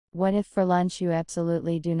What if for lunch you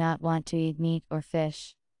absolutely do not want to eat meat or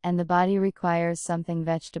fish, and the body requires something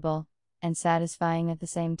vegetable and satisfying at the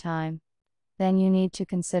same time? Then you need to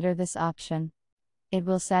consider this option. It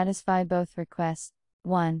will satisfy both requests.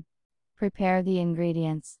 1. Prepare the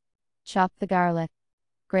ingredients. Chop the garlic.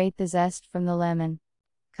 Grate the zest from the lemon.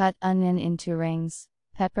 Cut onion into rings,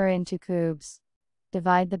 pepper into cubes.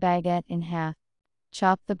 Divide the baguette in half.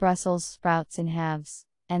 Chop the Brussels sprouts in halves,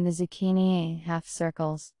 and the zucchini in half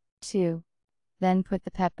circles. 2. Then put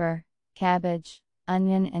the pepper, cabbage,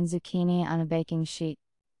 onion and zucchini on a baking sheet.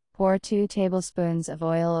 Pour 2 tablespoons of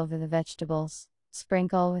oil over the vegetables.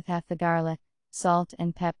 Sprinkle with half the garlic, salt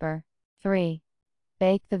and pepper. 3.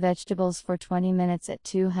 Bake the vegetables for 20 minutes at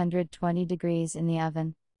 220 degrees in the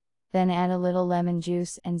oven. Then add a little lemon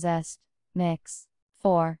juice and zest. Mix.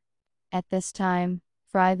 4. At this time,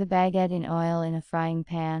 fry the baguette in oil in a frying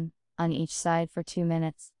pan, on each side for 2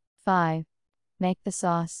 minutes. 5. Make the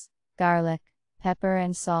sauce, garlic, pepper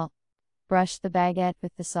and salt. Brush the baguette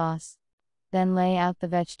with the sauce. Then lay out the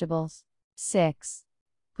vegetables. 6.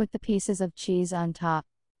 Put the pieces of cheese on top.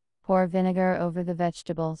 Pour vinegar over the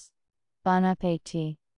vegetables. Bon appétit!